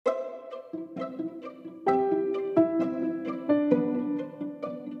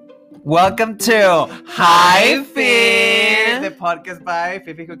Welcome to Hi Fi, the podcast by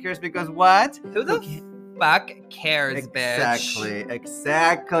Fifi Who Cares Because What? Who the fuck cares, bitch?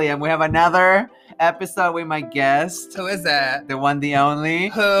 Exactly. And we have another episode with my guest. Who is it? The one, the only.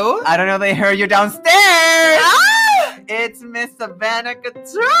 Who? I don't know, they heard you downstairs. Ah! It's Miss Savannah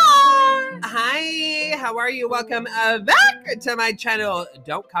Couture. Hi, how are you? Welcome back to my channel.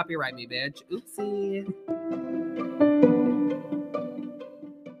 Don't copyright me, bitch. Oopsie.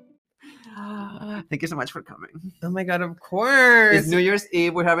 Thank you so much for coming. Oh my god, of course. It's New Year's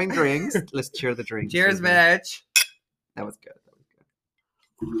Eve. We're having drinks. Let's cheer the drinks. Cheers, bitch. That was good.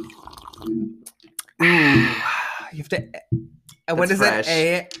 You have to. What That's is fresh.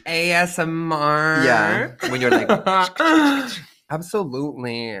 it? ASMR? Yeah. When you're like.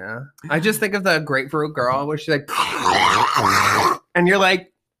 Absolutely. I just think of the Grapefruit Girl where she's like. And you're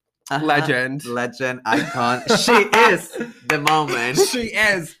like, legend. Legend, icon. She is the moment. She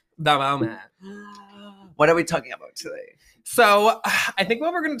is the moment. What are we talking about today? So, I think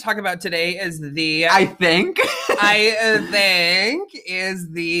what we're going to talk about today is the I think is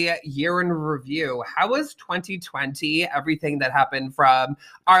the year in review. How was 2020? Everything that happened from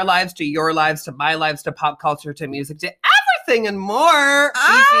our lives to your lives to my lives to pop culture to music to everything and more.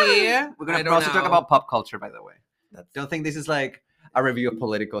 Fifi. We're going to also talk about pop culture, by the way. Don't think this is like a review of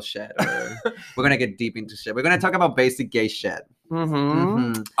political shit. We're going to get deep into shit. We're going to talk about basic gay shit.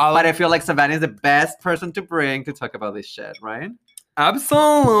 Mm-hmm. But I feel like Savannah is the best person to bring to talk about this shit, right?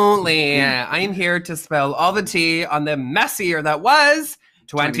 Absolutely. I am here to spill all the tea on the messy year that was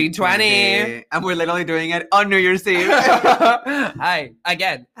 2020. And we're literally doing it on New Year's Eve. Hi,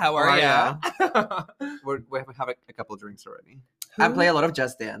 again. How are you? We have a couple drinks already. I play a lot of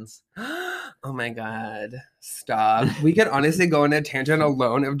Just Dance. Oh my god. Stop. We could honestly go on a tangent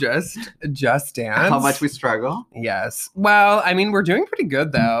alone of just Dance. How much we struggle. Yes. Well, I mean, we're doing pretty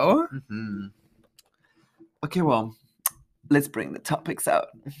good though. Mm-hmm. Okay, well, let's bring the topics out.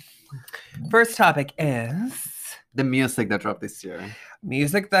 First topic is the music that dropped this year.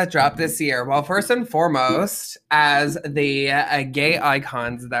 Music that dropped this year. Well, first and foremost, as the gay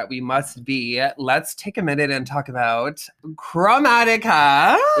icons that we must be, let's take a minute and talk about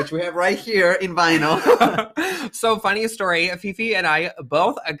Chromatica. Which we have right here in vinyl. So, funny story, Fifi and I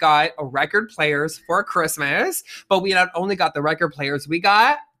both got record players for Christmas, but we not only got the record players, we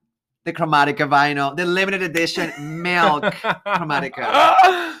got the Chromatica vinyl, the limited edition milk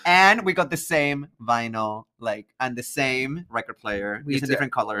Chromatica. And we got the same vinyl, and the same record player. It's in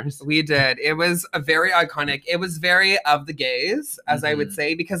different colors. We did. It was a very iconic. It was very of the gays, as I would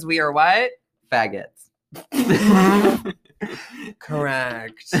say, because we are what? Faggots.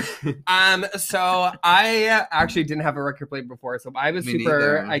 Correct. So I actually didn't have a record player before, so I was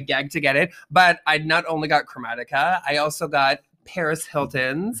super gagged to get it. But I not only got Chromatica, I also got Paris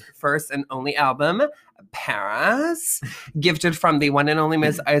Hilton's first and only album, Paris, gifted from the one and only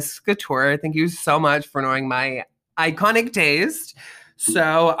Miss Ice Couture. Thank you so much for knowing my iconic taste.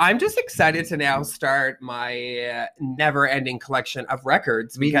 So I'm just excited to now start my never-ending collection of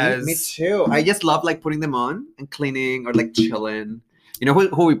records because me too. I just love putting them on and cleaning or chilling. You know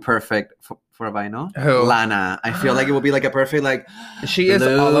who would be perfect for a vinyl? Who? Lana. I feel like it would be a perfect she is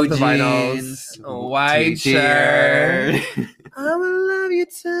all of the vinyls. White shirt. I will love you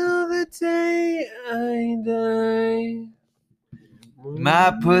till the day I die.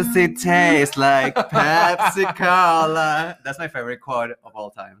 My pussy tastes like Pepsi Cola. That's my favorite quote of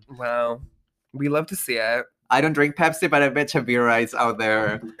all time. Wow. We love to see it. I don't drink Pepsi, but I bet Shavira is out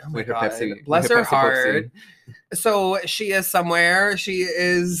there with her Pepsi. Bless her her Pepsi heart. Pepsi. So she is somewhere. She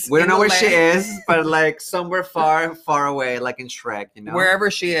is. We don't know where she is, but somewhere far, far away, like in Shrek, you know?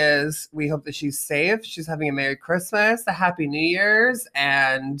 Wherever she is, we hope that she's safe. She's having a Merry Christmas, a Happy New Year's,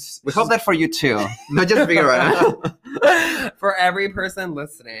 and we hope that for you too. Not just Vera. For every person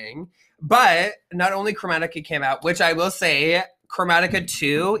listening. But not only Chromatica came out, which I will say, Chromatica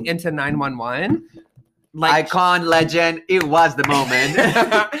 2 into 911. Icon, legend, it was the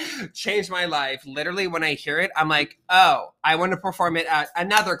moment. Changed my life. Literally, when I hear it, I'm like, oh, I want to perform it at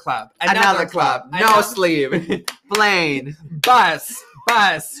another club. Another club. No sleeve. Plane. Bus,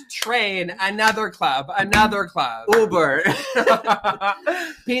 train, another club. Uber.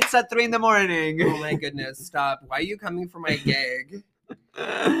 Pizza 3 in the morning. Oh my goodness, stop. Why are you coming for my gig?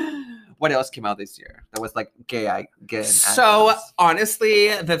 What else came out this year that was gay? So honestly,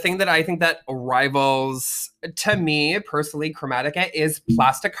 the thing that I think that rivals, to me personally, Chromatica is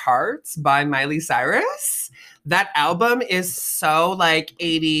Plastic Hearts by Miley Cyrus. that album is so like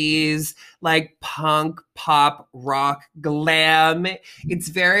 80s, like punk, pop, rock, glam. It's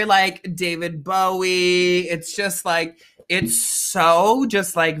very like David Bowie. It's just like, it's so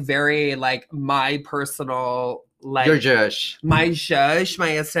just like very like my personal, like Your Josh. my zhuzh,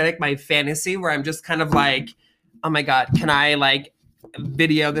 my aesthetic, my fantasy, where I'm just kind of like, oh my God, can I like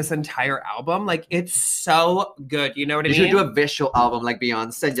video this entire album? Like, it's so good. You know what I You mean? should do a visual album like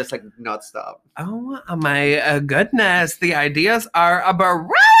Beyonce, just like not stop. Oh my goodness. The ideas are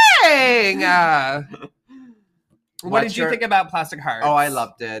brewing. What did you think about Plastic Hearts? Oh, I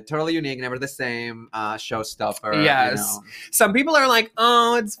loved it. Totally unique, never the same. Showstopper. Yes. You know. Some people are like,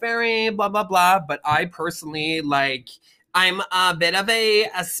 oh, it's very blah, blah, blah. But I personally like, I'm a bit of a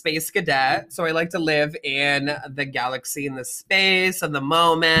space cadet. So I like to live in the galaxy and the space and the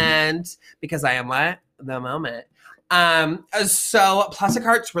moment, because I am what? The moment. So Plastic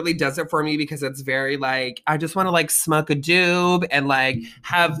Hearts really does it for me, because it's very like, I just want to like smoke a doob and like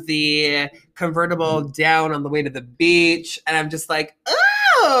have the convertible down on the way to the beach. And I'm just like,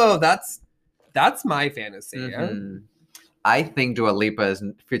 oh, that's my fantasy. Mm-hmm. I think Dua Lipa's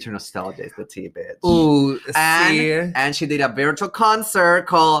future nostalgia is the tea, bitch. Ooh, and she did a virtual concert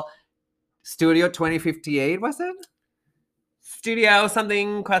called Studio 2058, was it? Studio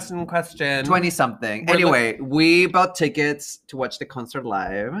something question 20-something. Anyway, we bought tickets to watch the concert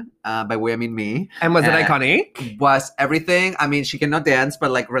live. By we, I mean me. And was it iconic? Was everything. I mean, she cannot dance, but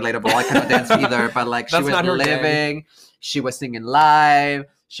like relatable. I cannot dance either, but like she was living. She was singing live.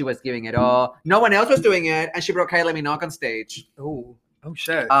 She was giving it all. No one else was doing it, and she brought Kylie Minogue on stage. Oh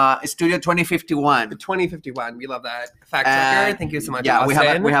shit! Studio 2051. 2051. We love that. Fact checker. Thank you so much. Yeah,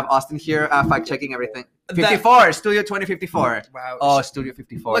 Austin. we have Austin here, fact checking everything. 54. Studio 2054. Wow. Oh, Studio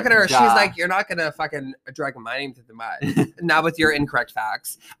 54. Look at her. She's like, you're not gonna fucking drag my name through the mud. Not with your incorrect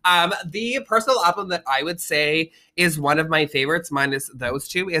facts. The personal album that I would say is one of my favorites, minus those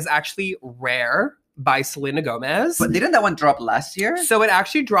two, is actually Rare by Selena Gomez. But didn't that one drop last year? So it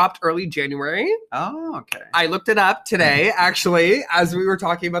actually dropped early January. Oh, okay. I looked it up today, actually, as we were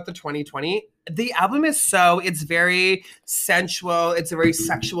talking about the 2020. The album is it's very sensual. It's very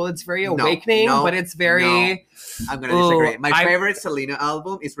sexual. It's very awakening, but it's very... No. I'm going to disagree. My favorite Selena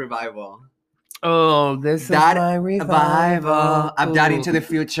album is Revival. Oh, this is my revival. I'm that into the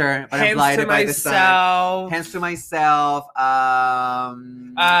future, but I'm blinded by the sun. Hands to myself.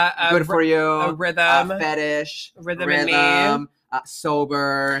 Good for you. A rhythm. Fetish. Rhythm and me.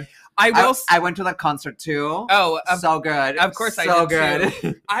 Sober. I went to that concert too. Oh, so good. Of course, so I did good.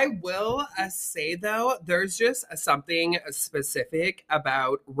 Too. I will say though, there's just something specific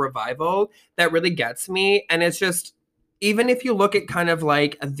about Revival that really gets me, and it's just. Even if you look at kind of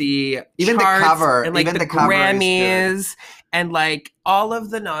like the even charts the cover and like even the Grammys and like all of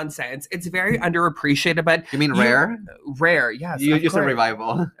the nonsense, it's very underappreciated. But you mean Rare? Rare, yes. You said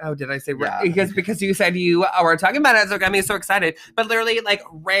Revival. Oh, did I say Rare? Yeah. Because you said you were talking about it, so it got me so excited. But literally, like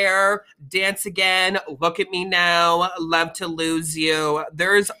Rare, Dance Again, Look at Me Now, Love to Lose You.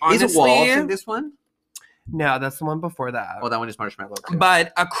 There's honestly, is it Waltz in this one? No, that's the one before that. Oh, that one is Marshmallow too.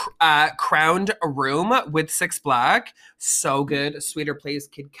 But a Crowned Room with 6 Black, so good. Sweeter Place,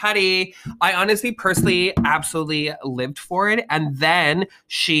 Kid Cudi. I honestly, personally, absolutely lived for it. And then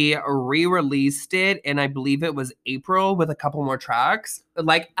she re-released it, and I believe it was April with a couple more tracks.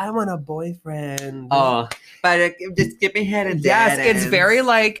 Like, I want a boyfriend. Oh, but just give me head and yes, it's very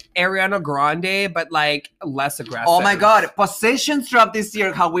like Ariana Grande, but like less aggressive. Oh my God, Possessions dropped this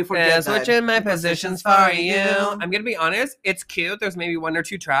year. How we forget that. Switching my positions for you. I'm gonna be honest, it's cute. There's maybe 1 or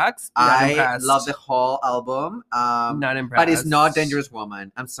 2 tracks. I love the whole album. Not impressed. But it's not Dangerous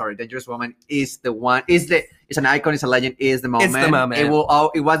Woman. I'm sorry, Dangerous Woman is the one. It's an icon. It's a legend. Is the moment. It's the moment. It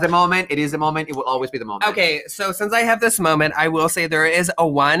was the moment. It is the moment. It will always be the moment. Okay, so since I have this moment, I will say there is a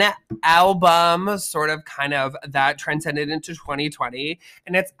one album sort of kind of that transcended into 2020,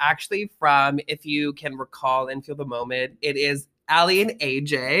 and it's actually from, if you can recall and feel the moment, it is Ali and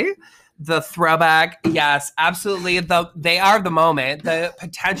AJ. The throwback, yes, absolutely. They are the moment, the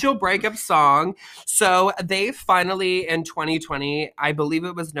potential breakup song. So they finally, in 2020, I believe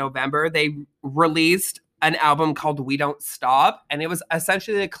it was November, they released an album called We Don't Stop. And it was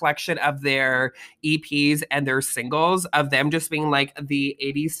essentially a collection of their EPs and their singles of them just being like the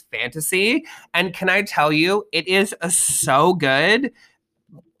 80s fantasy. And can I tell you, it is so good.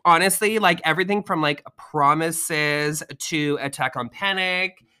 Honestly, like everything from like Promises to Attack on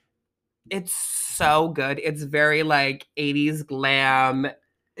Panic. It's so good. It's very like 80s glam.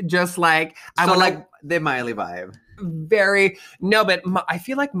 Just like like the Miley vibe. But I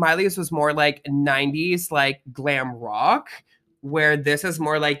feel like Miley's was more like 90s like glam rock. where this is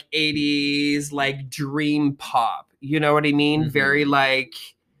more like 80s, like dream pop. You know what I mean? Very like,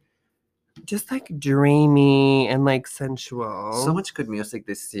 just like dreamy and like sensual. So much good music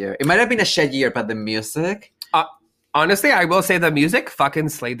this year. It might have been a shit year, but the music. Honestly, I will say the music fucking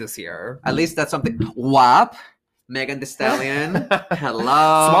slayed this year. At least that's something. WAP, Megan Thee Stallion.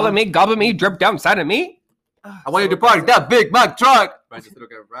 Hello. Swallow me, gobble me, drip down inside of me. I want you to park that Big Mac truck.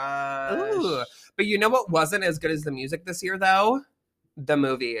 Ooh. But you know what wasn't as good as the music this year, though? The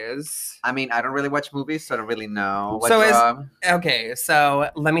movies. I mean, I don't really watch movies, so I don't really know. Okay, so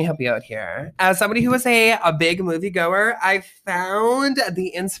let me help you out here. As somebody who is a big moviegoer, I found the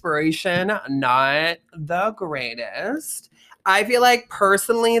inspiration not the greatest. I feel like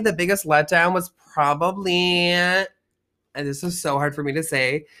personally, the biggest letdown was probably, and this is so hard for me to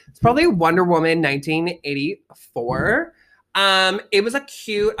say, it's probably Wonder Woman 1984. It was a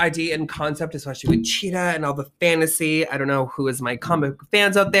cute idea and concept, especially with Cheetah and all the fantasy. I don't know who is my comic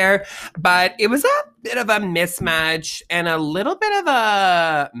fans out there, but it was a bit of a mismatch and a little bit of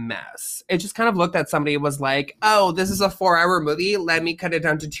a mess. It just kind of looked at somebody and was like, oh, this is a 4-hour movie. Let me cut it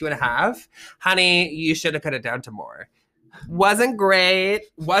down to 2.5. Honey, you should have cut it down to more. Wasn't great.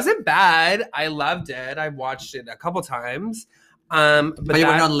 Wasn't bad. I loved it. I watched it a couple times. But you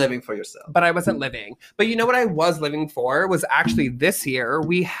were not living for yourself. But I wasn't living. But you know what I was living for was actually this year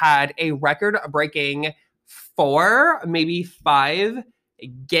we had a record-breaking 4, maybe 5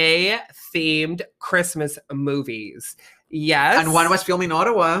 gay-themed Christmas movies. Yes. And one was filmed in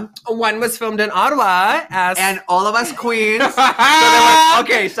Ottawa. One was filmed in Ottawa. And all of us queens.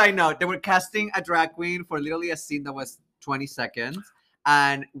 Okay, side note. They were casting a drag queen for literally a scene that was 20 seconds.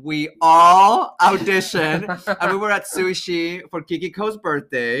 And we all auditioned. And we were at Sushi for Kikiko's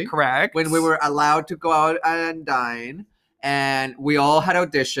birthday. Correct. When we were allowed to go out and dine. And we all had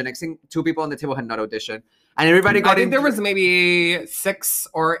auditioned. I think 2 people on the table had not auditioned. And everybody got I think there was maybe 6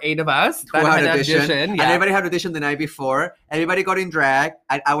 or 8 of us that had auditioned. Yeah. And everybody had auditioned the night before. Everybody got in drag.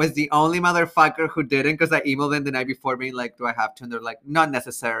 And I was the only motherfucker who didn't, because I emailed them the night before being like, do I have to? And they're like, not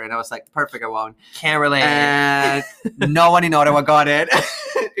necessary. And I was like, perfect, I won't. Can't relate. And no one in Ottawa got it.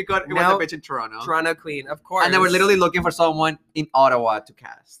 It was a bitch in Toronto. Toronto queen, of course. And they were literally looking for someone in Ottawa to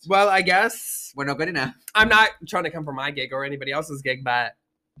cast. Well, I guess we're not good enough. I'm not trying to come for my gig or anybody else's gig, but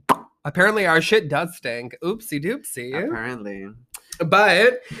apparently our shit does stink. Oopsie doopsie. Apparently.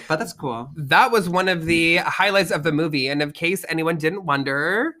 But that's cool. That was one of the highlights of the movie. And in case anyone didn't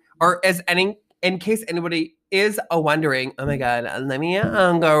wonder, or in case anybody is wondering, oh my God, let me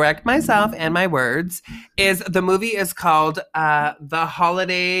correct myself and my words, is the movie is called The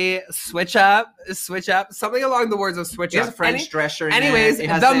Holiday Switch Up, something along the words of Switch Up. French Drescher. Anyways,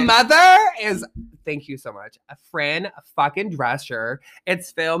 the mother is, thank you so much, Fran fucking Drescher.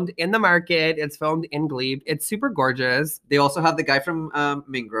 It's filmed in the market. It's filmed in Glebe. It's super gorgeous. They also have the guy from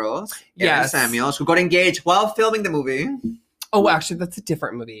Mean Girls, yes, Samuels, who got engaged while filming the movie. Oh, actually, that's a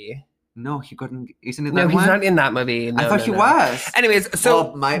different movie. No, he couldn't. Isn't it that no, one? He's not in that movie. No, I thought he was. Anyways,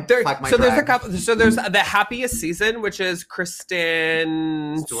 so there's a couple. So there's The Happiest Season, which is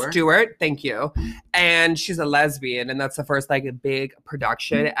Kristen Stewart. Thank you, and she's a lesbian, and that's the first like big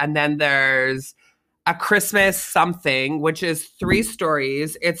production. And then there's A Christmas Something, which is 3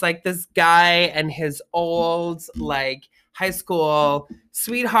 stories. It's like this guy and his old like high school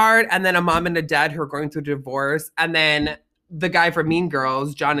sweetheart, and then a mom and a dad who are going through divorce, and then the guy from Mean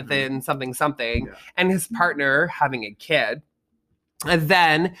Girls, Jonathan something, and his partner having a kid. And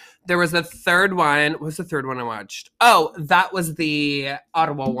then there was a third one. What was the third one I watched? Oh, that was the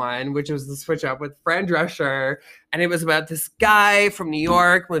Ottawa one, which was the Switch Up with Fran Drescher. And it was about this guy from New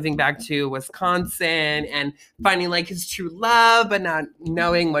York moving back to Wisconsin and finding like his true love, but not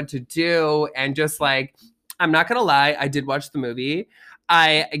knowing what to do. And just like, I'm not going to lie, I did watch the movie.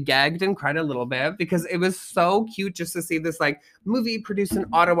 I gagged and cried a little bit because it was so cute just to see this like movie produced in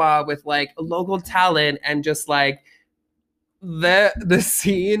Ottawa with like local talent and just like the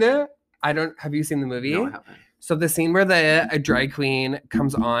scene. Have you seen the movie? No, I haven't. So the scene where a drag queen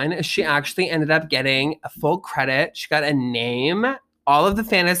comes on, she actually ended up getting a full credit. She got a name, all of the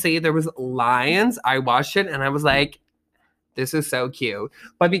fantasy. There was lines. I watched it and I was like, this is so cute.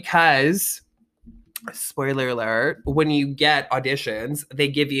 But because, spoiler alert, when you get auditions, they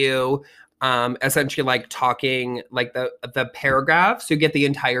give you essentially like talking like the paragraph, so you get the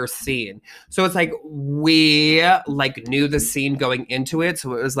entire scene. So it's like we like knew the scene going into it,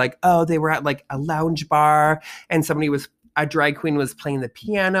 so it was like, oh, they were at like a lounge bar and a drag queen was playing the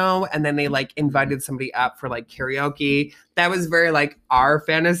piano, and then they like invited somebody up for like karaoke. That was very like our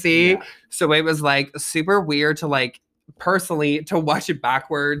fantasy. Yeah. So it was like super weird to like personally to watch it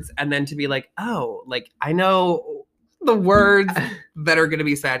backwards and then to be like, oh, like I know the words that are going to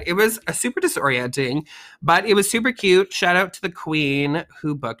be said. It was super disorienting, but it was super cute. Shout out to the queen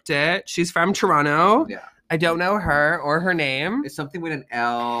who booked it. She's from Toronto. Yeah. I don't know her or her name. It's something with an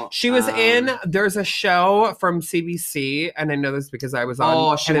L. She was there's a show from CBC, and I know this because I was on.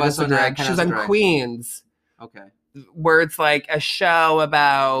 Oh, she was on drag. She was on Queens. Okay. Where it's like a show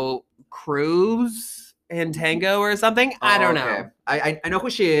about cruise and tango or something. I don't know. I know who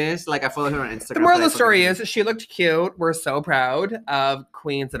she is. Like, I follow her on Instagram. The moral of the story is she looked cute. We're so proud of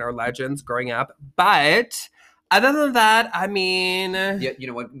queens and our legends growing up. But other than that, I mean... Yeah, you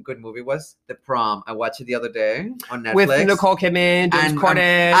know what good movie was? The Prom. I watched it the other day on Netflix. With Nicole Kidman, James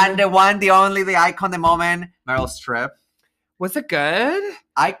Corden. And the one, the only, the icon, the moment, Meryl Streep. Was it good?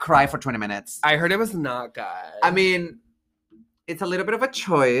 I cried for 20 minutes. I heard it was not good. I mean, it's a little bit of a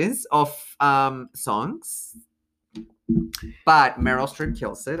choice of songs. But Meryl Streep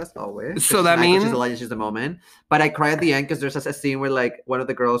kills it, as always. So that means... She's a legend, she's the moment. But I cry at the end because there's a scene where, like, one of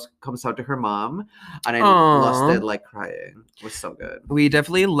the girls comes out to her mom. And I lost it, like, crying. It was so good. We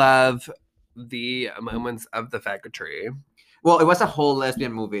definitely love the moments of the faggotry. Well, it was a whole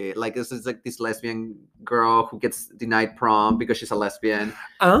lesbian movie. Like, this is like this lesbian girl who gets denied prom because she's a lesbian.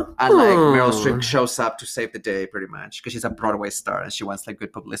 And like Meryl Streep shows up to save the day, pretty much, because she's a Broadway star and she wants like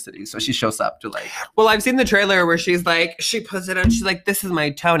good publicity. So she shows up to like. Well, I've seen the trailer where she's like, she puts it on. She's like, "This is my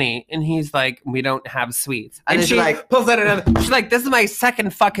Tony," and he's like, "We don't have sweets." And she like pulls it another. She's like, "This is my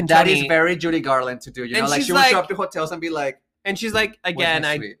second fucking Tony." That is very Judy Garland to do. You know, like she would show up to hotels and be like. And she's like, "Again,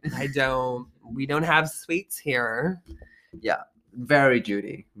 we don't have sweets here." Yeah, very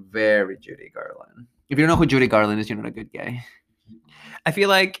Judy Garland. If you don't know who Judy Garland is, you're not a good guy. I feel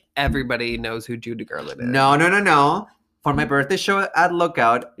like everybody knows who Judy Garland is. No. For my birthday show at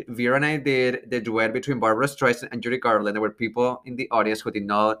Lookout, Vera and I did the duet between Barbara Streisand and Judy Garland. There were people in the audience who did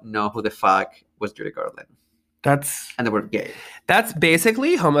not know who the fuck was Judy Garland. And they were gay. That's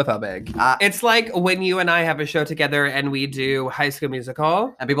basically homophobic. It's like when you and I have a show together and we do High School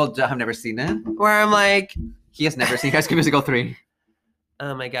Musical. And people have never seen it. Where I'm like... He has never seen High School Musical 3.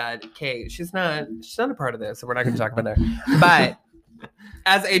 Oh my God. Kate, she's not a part of this, so we're not going to talk about her. But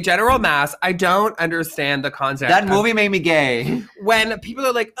as a general mass, I don't understand the concept. That movie made me gay. When people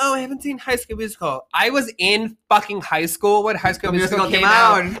are like, "Oh, I haven't seen High School Musical." I was in fucking high school when High School Musical came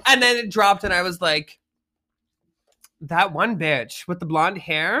out. And then it dropped and I was like, that one bitch with the blonde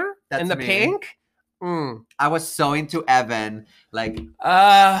hair and the pink. I was so into Evan. Like,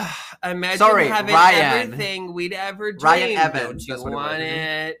 imagine having everything we'd ever dreamed. Ryan Evans. Don't you want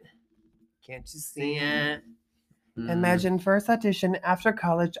it? Can't you see it? Imagine first audition after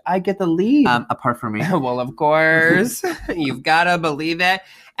college, I get the lead. Apart from me. Well, of course. You've got to believe it.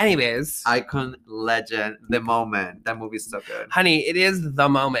 Anyways. Icon, legend, The Moment. That movie's so good. Honey, it is The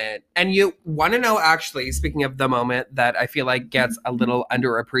Moment. And you want to know, actually, speaking of The Moment, that I feel like gets a little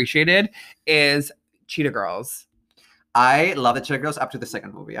underappreciated is Cheetah Girls. I love the Cheetah Girls up to the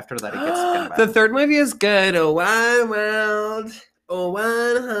second movie. After that, it gets kind of bad. The third movie is good. Oh, wild world. Oh,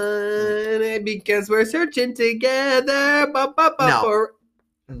 100, because we're searching together.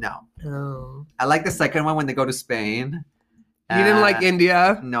 No. Oh. I like the second one when they go to Spain. You didn't like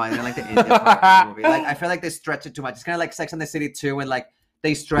India? No, I didn't like the India part of the movie. Like, I feel like they stretch it too much. It's kind of like Sex and the City 2, and like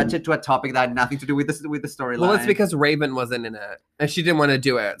they stretch it to a topic that had nothing to do with the storyline. Well, it's because Raven wasn't in it, and she didn't want to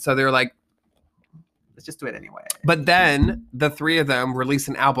do it. So they were like, let's just do it anyway. But then the three of them released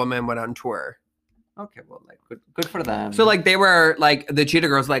an album and went on tour. Okay, well, like good for them. So like they were like the Cheetah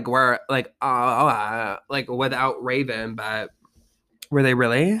Girls like were like like without Raven, but were they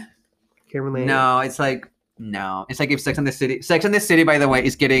really? Can't relate. No, it's like if Sex and the City, by the way,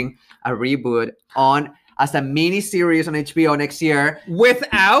 is getting a reboot as a mini series on HBO next year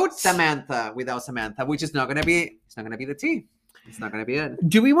without Samantha, which is not gonna be the tea. It's not going to be it.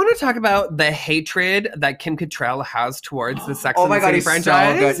 Do we want to talk about the hatred that Kim Cattrall has towards the Sex and the City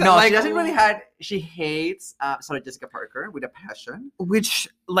franchise? So good. No, like, she doesn't really she hates Sarah Jessica Parker with a passion. Which,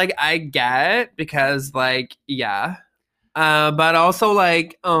 like, I get because, like, yeah. But also,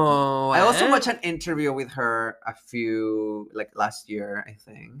 like, I also watched an interview with her last year, I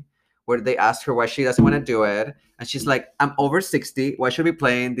think, where they asked her why she doesn't want to do it. And she's like, I'm over 60. Why should I be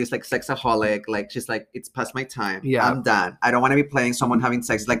playing this like sexaholic? Like, she's like, it's past my time. Yeah. I'm done. I don't want to be playing someone having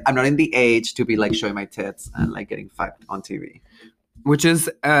sex. Like, I'm not in the age to be like showing my tits and like getting fucked on TV. Which is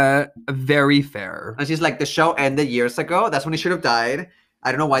very fair. And she's like, the show ended years ago. That's when it should have died.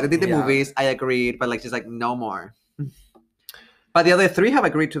 I don't know why they did the movies. I agreed. But like, she's like, no more. But the other three have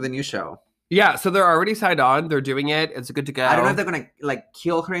agreed to the new show. Yeah, so they're already signed on. They're doing it. It's good to go. I don't know if they're gonna like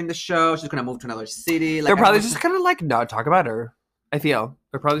kill her in the show. She's gonna move to another city. Like, they're probably just gonna like not talk about her. I feel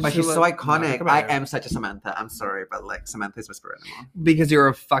But she's so iconic. I am such a Samantha. I'm sorry, but like Samantha's Whisper Animal. Because you're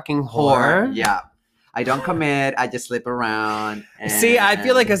a fucking whore. Yeah. I don't commit. I just sleep around. See, I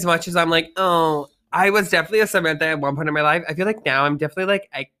feel like as much as I'm like, oh, I was definitely a Samantha at one point in my life. I feel like now I'm definitely like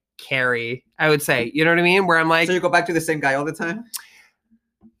a Carrie, I would say. You know what I mean? Where I'm like... So you go back to the same guy all the time?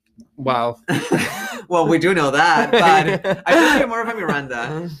 Wow. Well, we do know that, but I think you're more of a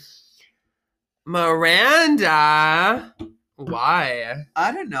Miranda. Miranda? Why?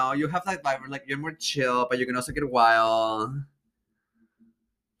 I don't know. You have that vibe where like you're more chill, but you can also get wild.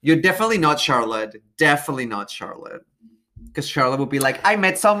 You're definitely not Charlotte. Definitely not Charlotte. Because Charlotte would be like, I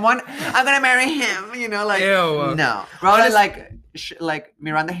met someone, I'm gonna marry him. You know, like ew. No. Rather like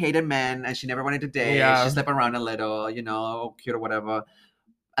Miranda hated men and she never wanted to date. Yeah. She slept around a little, you know, cute or whatever.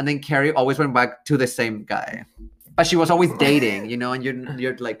 And then Carrie always went back to the same guy, but she was always dating, you know, and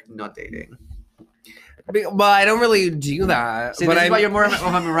you're like not dating. Well, I don't really do that. See, but that's why you're more of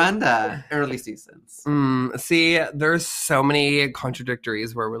a Miranda early seasons. See, there's so many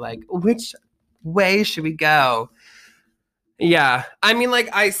contradictories where we're like, which way should we go? Yeah. I mean, like,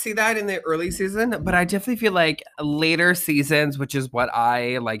 I see that in the early season, but I definitely feel like later seasons, which is what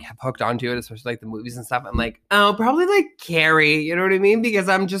I, like, have hooked onto it, especially, like, the movies and stuff. I'm like, oh, probably, like, Carrie. You know what I mean? Because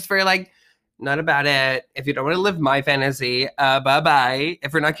I'm just very, like, not about it. If you don't want to live my fantasy, bye-bye.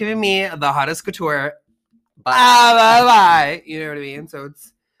 If you're not giving me the hottest couture, bye-bye. You know what I mean? So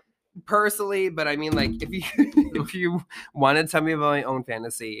it's personally, but I mean, like, if you want to tell me about my own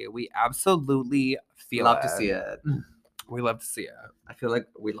fantasy, we absolutely love to see it. We love to see it. I feel like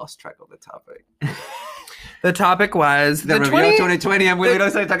we lost track of the topic. The topic was the review of 2020, and we literally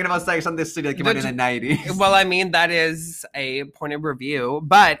started talking about Sex and the City that came out in the 90s. Well, I mean, that is a point of review.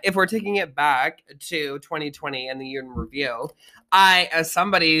 But if we're taking it back to 2020 and the year in review, I, as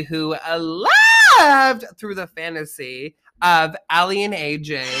somebody who loved through the fantasy of Ali and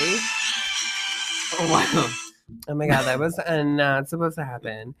AJ. Oh, wow. Oh my God, that was not supposed to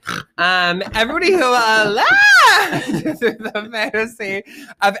happen. Everybody who loved through the fantasy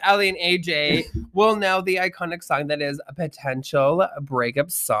of Ali and AJ will know the iconic song that is a potential breakup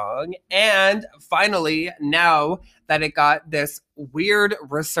song. And finally, now that it got this weird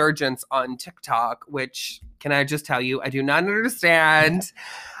resurgence on TikTok, which, can I just tell you, I do not understand.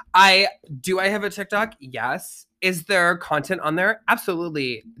 I have a TikTok? Yes. Is there content on there?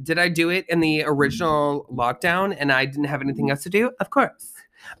 Absolutely. Did I do it in the original lockdown and I didn't have anything else to do? Of course.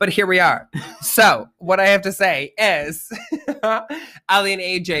 But here we are. So what I have to say is Ali and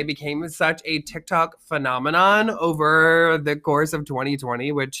AJ became such a TikTok phenomenon over the course of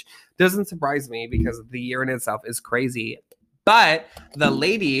 2020, which doesn't surprise me because the year in itself is crazy. But the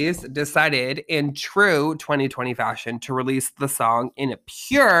ladies decided in true 2020 fashion to release the song in a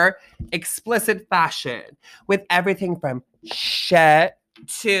pure, explicit fashion with everything from shit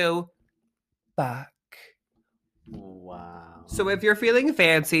to fuck. Wow. So if you're feeling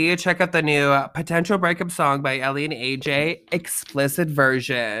fancy, check out the new potential breakup song by Ellie and AJ, explicit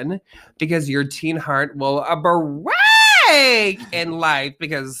version, because your teen heart will break in life,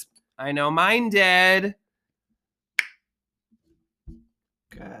 because I know mine did.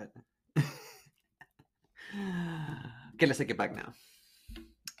 Good. Okay, let's take it back now.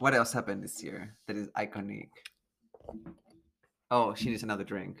 What else happened this year that is iconic? Oh, she needs another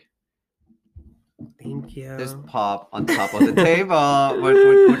drink. Thank you. There's pop on top of the table.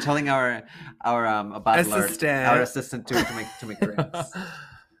 We're telling our butler, our assistant to make drinks.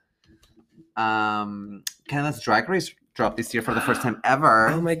 Canada's Drag Race dropped this year for the first time ever.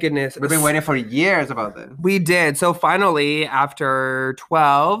 Oh my goodness. We've been waiting for years about this. We did. So finally, after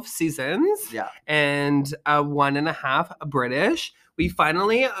 12 seasons and 1.5 British, we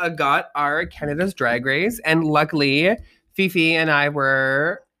finally got our Canada's Drag Race. And luckily, Fifi and I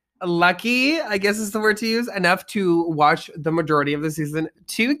were lucky, I guess is the word to use, enough to watch the majority of the season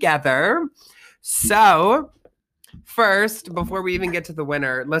together. So first, before we even get to the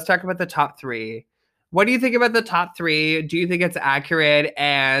winner, let's talk about the top 3. What do you think about the top 3? Do you think it's accurate?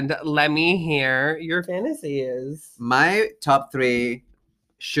 And let me hear your fantasies. My top 3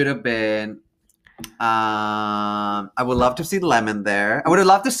 should have been, I would love to see Lemon there. I would have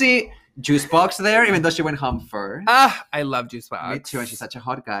loved to see Juicebox there, even though she went home first. I love Juicebox. Me too, and she's such a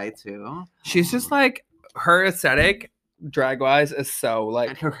hot guy too. She's just like, her aesthetic, drag-wise, is so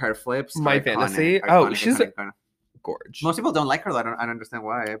like... And her hair flips. My fantasy. She's... gorge. Most people don't like her. I don't understand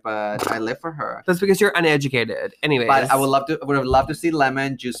why, but I live for her. That's because you're uneducated. Anyways. But I would have loved to see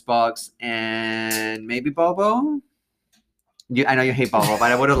Lemon, Juicebox, and maybe Bobo. I know you hate Bobo,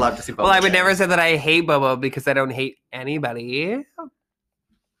 but I would have loved to see Bobo. Well, I would never say that I hate Bobo because I don't hate anybody.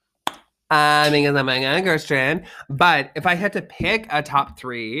 Because I'm a Christian. But if I had to pick a top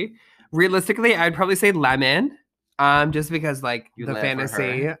 3, realistically, I'd probably say Lemon. Just because like the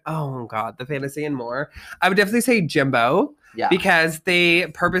fantasy. Oh God, the fantasy and more. I would definitely say Jimbo. Yeah. Because they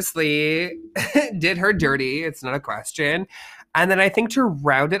purposely did her dirty. It's not a question. And then I think to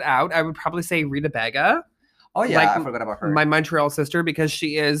round it out, I would probably say Rita Baga. Oh yeah, like, I forgot about her. My Montreal sister, because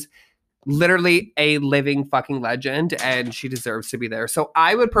she is literally a living fucking legend and she deserves to be there. So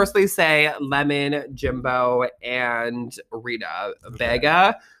I would personally say Lemon, Jimbo, and Rita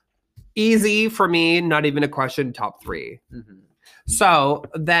Baga. Easy for me, not even a question, top 3. Mm-hmm. So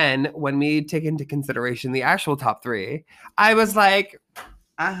then when we take into consideration the actual top 3, I was like,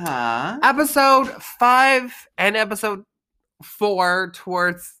 episode 5 and episode 4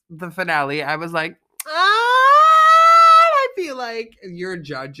 towards the finale, I was like, I feel like your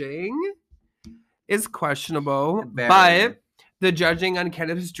judging is questionable. Very. But the judging on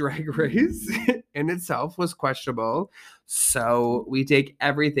Canada's Drag Race in itself was questionable. So we take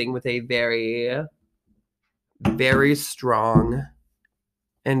everything with a very, very strong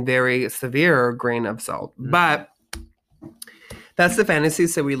and very severe grain of salt. Mm-hmm. But that's the fantasy,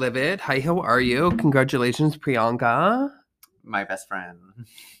 so we live it. Hi, how are you? Congratulations, Priyanka. My best friend.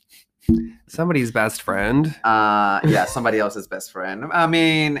 Somebody's best friend. Yeah, somebody else's best friend. I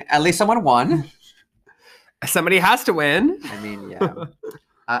mean, at least someone won. Somebody has to win. I mean, yeah.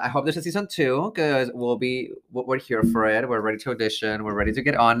 I hope there's a season 2 because we're here for it. We're ready to audition. We're ready to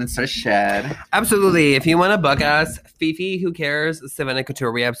get on and start shed. Absolutely. If you want to book us, Fifi, who cares? Savannah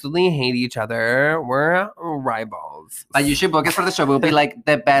Couture, we absolutely hate each other. We're rivals. You should book us for the show. We'll be like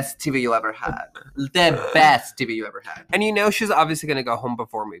the best TV you ever had. The best TV you ever had. And you know she's obviously going to go home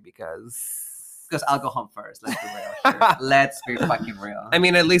before me because I'll go home first. Let's be real. Sure. Let's be fucking real. I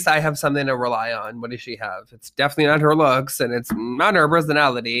mean, at least I have something to rely on. What does she have? It's definitely not her looks, and it's not her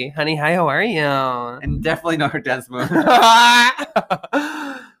personality. Honey, hi, how are you? And definitely not her dance move.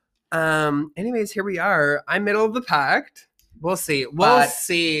 Anyways, here we are. I'm middle of the pack. We'll see. We'll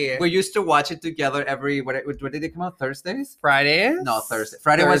see. We used to watch it together every. What did it come out? Thursdays? Fridays? No, Thursday.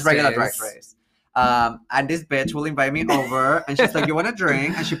 Friday was regular Drag Race. And this bitch will invite me over and she's like, you want a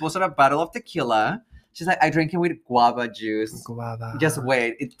drink? And she pulls out a bottle of tequila. She's like, I drink it with guava juice. Guava. Just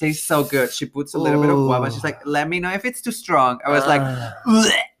wait. It tastes so good. She puts a little bit of guava. She's like, let me know if it's too strong. I was like, and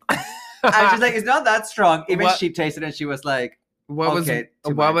she's like, it's not that strong. Even she tasted it and she was like, what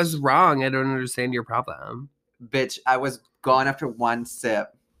was wrong? I don't understand your problem. Bitch, I was gone after one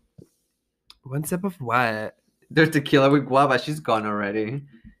sip. One sip of what? There's tequila with guava. She's gone already.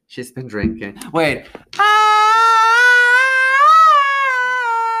 She's been drinking. Wait.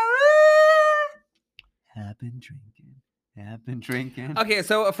 Have been drinking. Okay,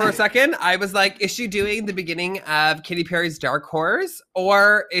 so for a second, I was like, is she doing the beginning of Katy Perry's Dark Horse?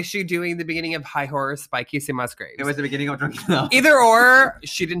 Or is she doing the beginning of High Horse by Casey Musgraves? It was the beginning of Drinking Now. Either or,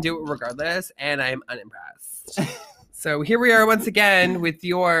 she didn't do it regardless, and I'm unimpressed. So here we are once again with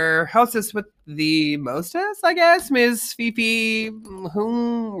your hostess with the mostest, I guess, Ms. Fifi.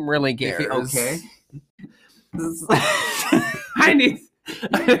 Who really cares? Fifi, okay. I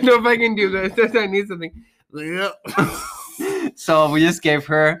don't know if I can do this. I need something. So we just gave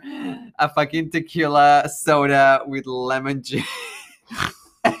her a fucking tequila soda with lemon juice.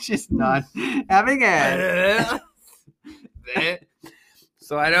 She's not having it.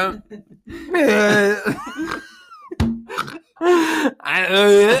 So I don't.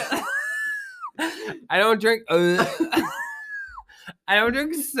 I don't drink. I don't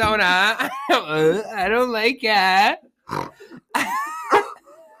drink soda. I don't like it.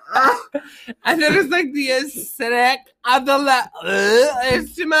 And then it's like the acidic of the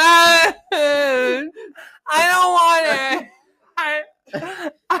it's too much. I don't want it.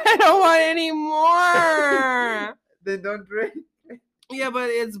 I don't want any more. Then don't drink. Yeah, but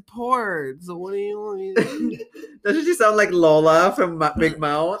it's poured. So what do you want? Doesn't she sound like Lola from Big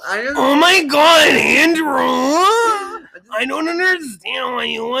Mouth? Oh my God, Andrew! I don't understand why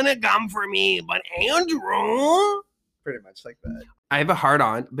you want to come for me, but Andrew. Pretty much like that. I have a heart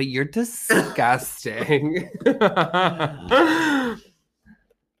on, but you're disgusting.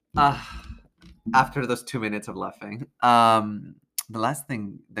 After those 2 minutes of laughing, the last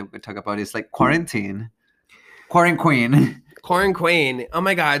thing that we could talk about is like quarantine. Quarantine. Oh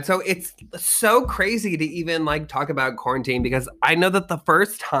my God. So it's so crazy to even like talk about quarantine because I know that the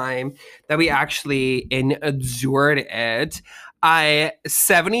first time that we actually endured it,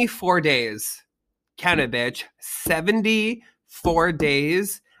 74 days. Count it, bitch. 74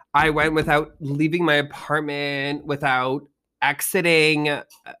 days. I went without leaving my apartment, without exiting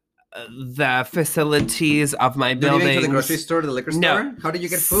the facilities of my building. Did you go to the grocery store, to the liquor store? No. How did you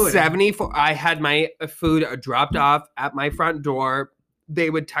get food? 74. I had my food dropped off at my front door. They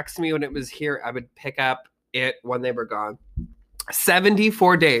would text me when it was here. I would pick up it when they were gone.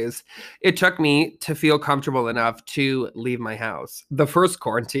 74 days it took me to feel comfortable enough to leave my house. The first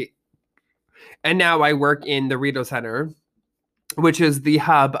quarantine. And now I work in the Rideau Center, which is the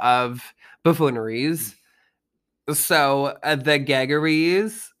hub of buffooneries. So the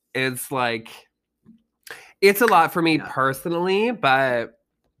gaggeries is like, it's a lot for me personally, but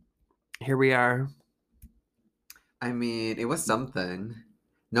here we are. I mean, it was something.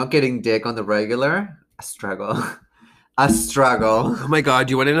 Not getting dick on the regular, a struggle. A struggle. Oh my God,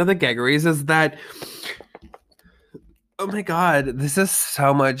 you want to know the gaggeries? Is that... Oh my God, this is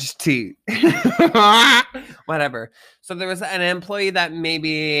so much tea. Whatever. So there was an employee that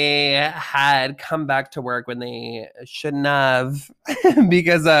maybe had come back to work when they shouldn't have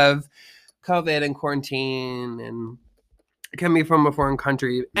because of COVID and quarantine and coming from a foreign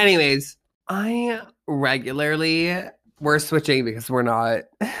country. Anyways, I regularly, we're switching because we're not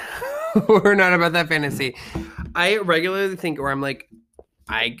about that fantasy. I regularly think where I'm like,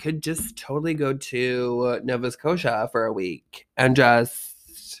 I could just totally go to Nova Scotia for a week and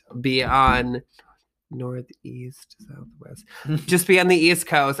just be on northeast, southwest. Just be on the East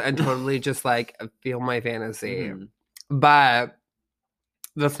Coast and totally just like feel my fantasy. Mm-hmm. But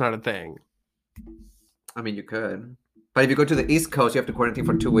that's not a thing. I mean, you could. But if you go to the East Coast, you have to quarantine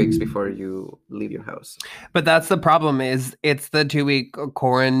for 2 weeks before you leave your house. But that's the problem is it's the 2-week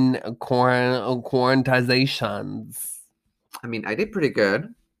quarantizations. I mean, I did pretty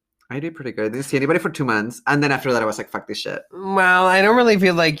good. I didn't see anybody for 2 months. And then after that, I was like, fuck this shit. Well, I don't really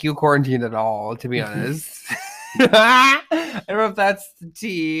feel like you quarantined at all, to be honest. I don't know if that's the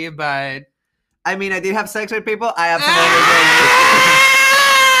tea, but... I mean, I did have sex with people. I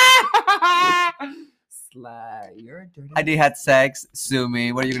absolutely did. Slut, you're a dirty... I did have sex. Sue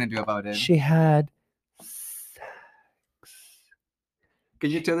me. What are you going to do about it? She had sex.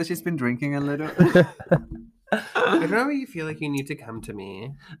 Can you tell that she's been drinking a little? I don't know, you feel like you need to come to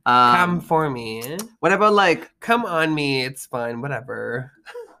me. Come for me. What about like... Come on me. It's fine. Whatever.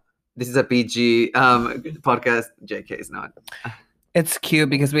 This is a PG podcast. JK is not. It's cute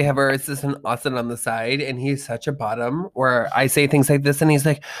because we have our assistant Austin on the side and he's such a bottom where I say things like this and he's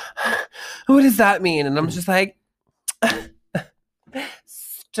like, what does that mean? And I'm just like,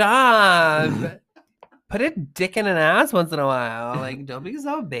 stop. Put a dick in an ass once in a while. Like, don't be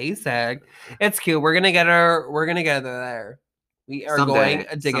so basic. It's cute. We're gonna get her there. We are going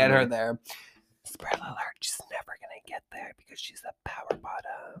to get her there. Spoiler alert, she's never gonna get there because she's a power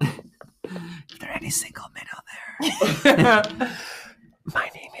bottom. Is there any single men out there? My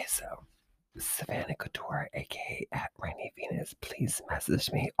name is Savannah Couture, aka at Rainy Venus. Please message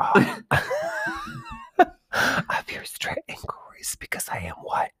me all of your straight inquiries because I am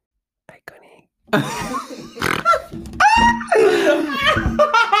what? Iconic.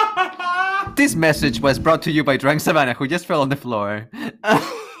 This message was brought to you by Drunk Savannah, who just fell on the floor.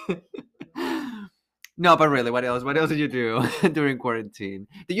 No, but really, what else? What else did you do during quarantine?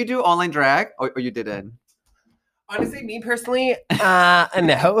 Did you do online drag or you didn't? Honestly, me personally, no.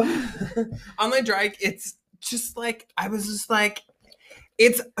 Online drag, it's just like, I was just like,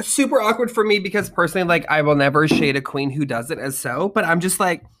 it's super awkward for me because personally, like, I will never shade a queen who does it as so, but I'm just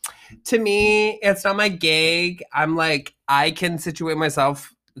like, to me, it's not my gig. I'm like, I can situate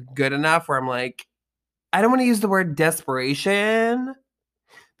myself good enough where I'm like, I don't want to use the word desperation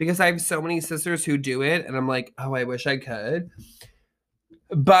because I have so many sisters who do it and I'm like, oh, I wish I could.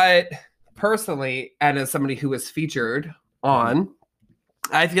 But personally, and as somebody who was featured on,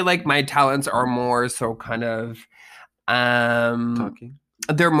 I feel like my talents are more so kind of talking.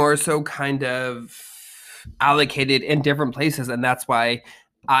 They're more so kind of allocated in different places, and that's why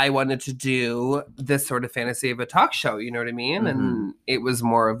I wanted to do this sort of fantasy of a talk show, you know what I mean? Mm-hmm. And it was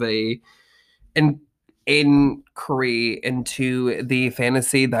more of an inquiry into the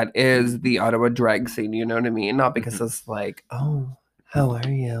fantasy that is the Ottawa drag scene, you know what I mean? Not because it's like, oh, how are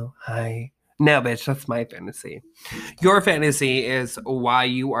you? Hi. No, bitch, that's my fantasy. Your fantasy is why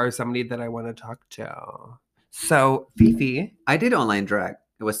you are somebody that I want to talk to. So, Fifi. I did online drag.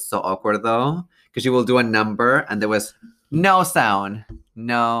 It was so awkward, though, because you will do a number and there was no sound.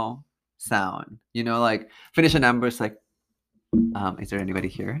 No sound. You know, like, finish a number, it's like, is there anybody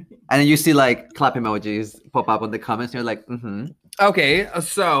here? And then you see, like, clap emojis pop up on the comments, and you're like, mm-hmm. Okay,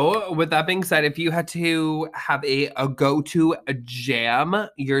 so with that being said, if you had to have a go-to jam,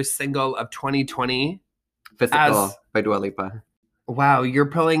 your single of 2020. Physical by Dua Lipa. Wow, you're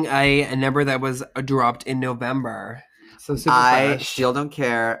pulling a number that was dropped in November. So super I fresh. still don't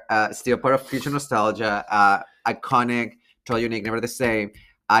care. Still part of future nostalgia. Iconic, totally unique, never the same.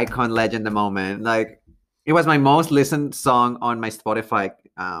 Icon, legend, the moment. Like, it was my most listened song on my Spotify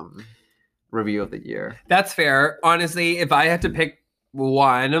review of the year. That's fair. Honestly, if I had to pick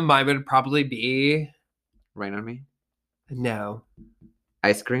one, mine would probably be Rain on Me. No.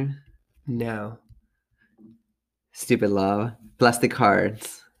 Ice Cream. No. Stupid Love. Plastic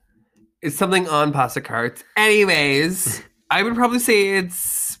Hearts. It's something on Plastic Hearts. Anyways, I would probably say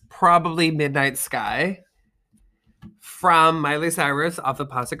it's probably Midnight Sky from Miley Cyrus off the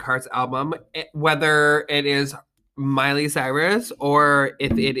Plastic Hearts album. Whether it is Miley Cyrus or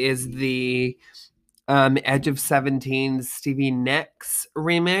if it is the Edge of 17 Stevie Nicks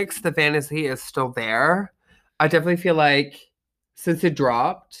remix, the fantasy is still there. I definitely feel like since it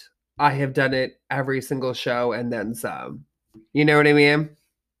dropped, I have done it every single show and then some. You know what I mean?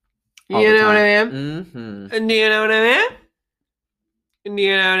 You know what I mean? Mm-hmm. Do you know what I mean? Do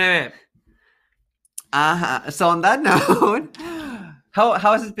you know what I mean? So on that note, how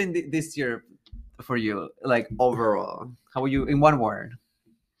has it been this year for you? Like overall, how are you in one word?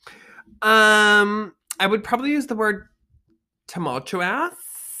 I would probably use the word tumultuous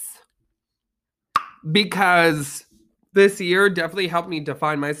because this year definitely helped me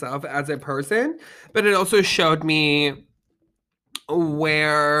define myself as a person, but it also showed me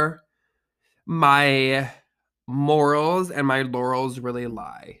where my morals and my laurels really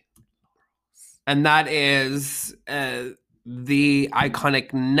lie. And that is the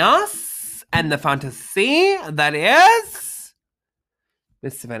iconicness and the fantasy that is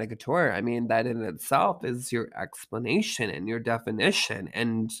Miss Savannah Couture. I mean, that in itself is your explanation and your definition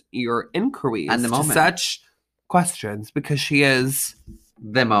and your inquiries and the to moment. such questions, because she is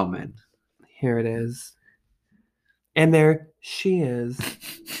the moment. Here it is. And there she is.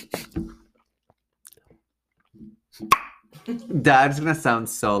 That's gonna sound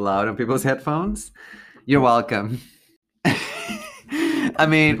so loud on people's headphones. You're welcome. I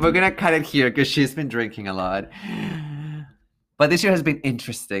mean, we're gonna cut it here because she's been drinking a lot. But this year has been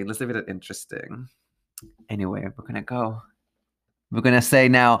interesting. Let's leave it at interesting. Anyway, we're gonna go. We're gonna say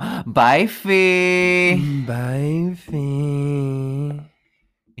now, bye, Fee. Bye, Fee.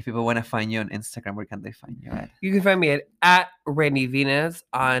 If people want to find you on Instagram, where can they find you at? You can find me at Randy Venus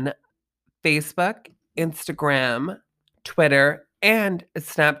on Facebook, Instagram, Twitter, and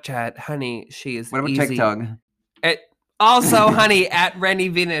Snapchat. Honey, she is What about easy. TikTok? Also, honey, at Randy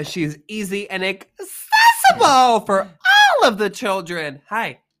Venus, she's easy and accessible for all of the children.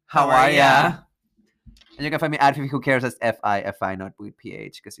 Hi. How are ya? And you can find me at Fifi Who Cares as F-I, not with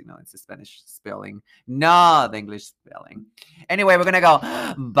PH, because, you know, it's the Spanish spelling, not the English spelling. Anyway, we're going to go.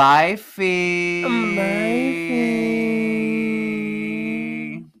 Bye, Fee. Bye, Fee.